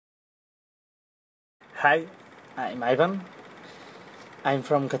Hi, I'm Iban. I'm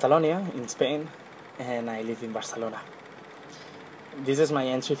from Catalonia in Spain and I live in Barcelona. This is my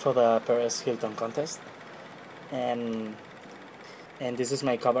entry for the Perez Hilton contest and this is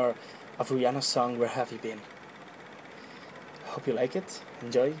my cover of Rihanna's song Where Have You Been? Hope you like it,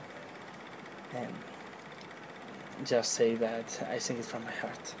 enjoy, and just say that I sing it from my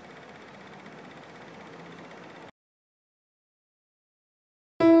heart.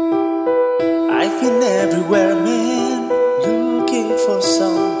 I've been everywhere, man, looking for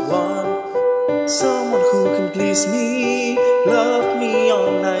someone who can please me, love me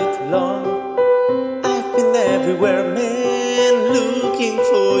all night long. I've been everywhere, man, looking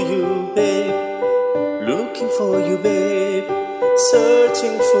for you, babe,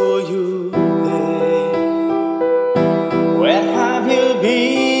 searching for you, babe. Where have you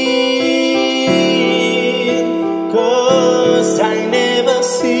been? 'Cause I never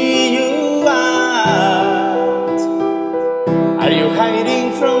see you. Are you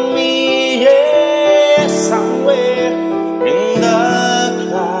hiding from me? Yes, somewhere in the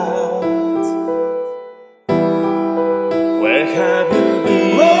clouds. Where have you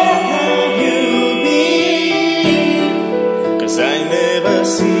been? Where have you been? 'Cause I never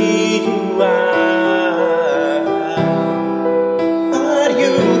see you out. Are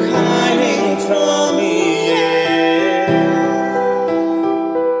you hiding from me? Yeah.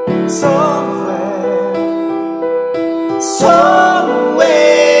 Somewhere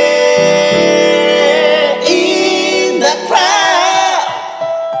in the crowd.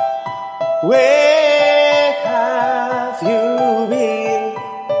 Where have you been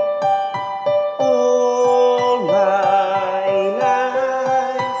all my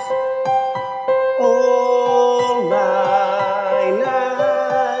life? All my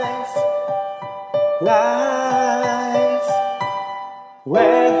life.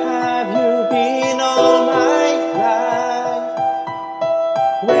 Where have you been all my life?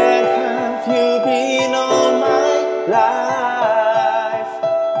 Where have you been all my life?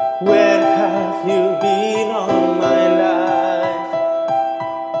 Where have you been all my life?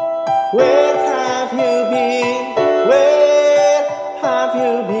 Where have you been? Where have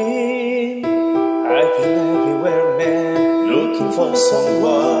you been? I've been everywhere, man, looking for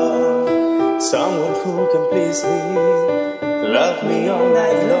someone who can please me, love me all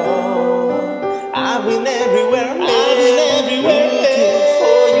night long. I've been everywhere, man, looking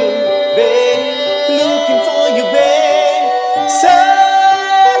for you, babe,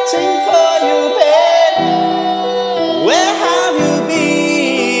 searching for you, babe. Where have you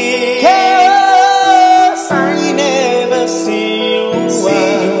been? 'Cause I never see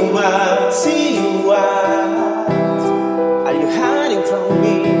you out. Are you hiding from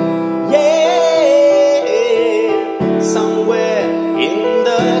me? Yeah, somewhere in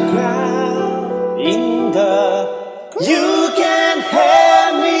the crowd, you can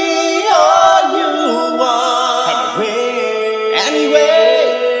have me all you want, anyway,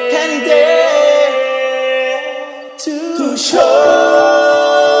 any day, to show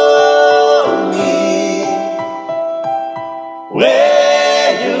me where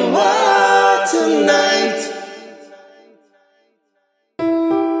you are tonight.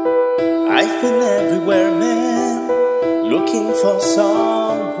 I've been everywhere, man, looking for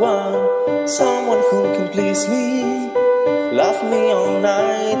someone who can please me, love me all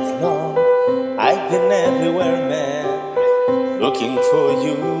night long. I've been everywhere, man, looking for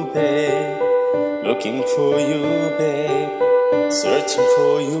you, babe, searching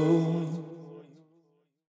for you.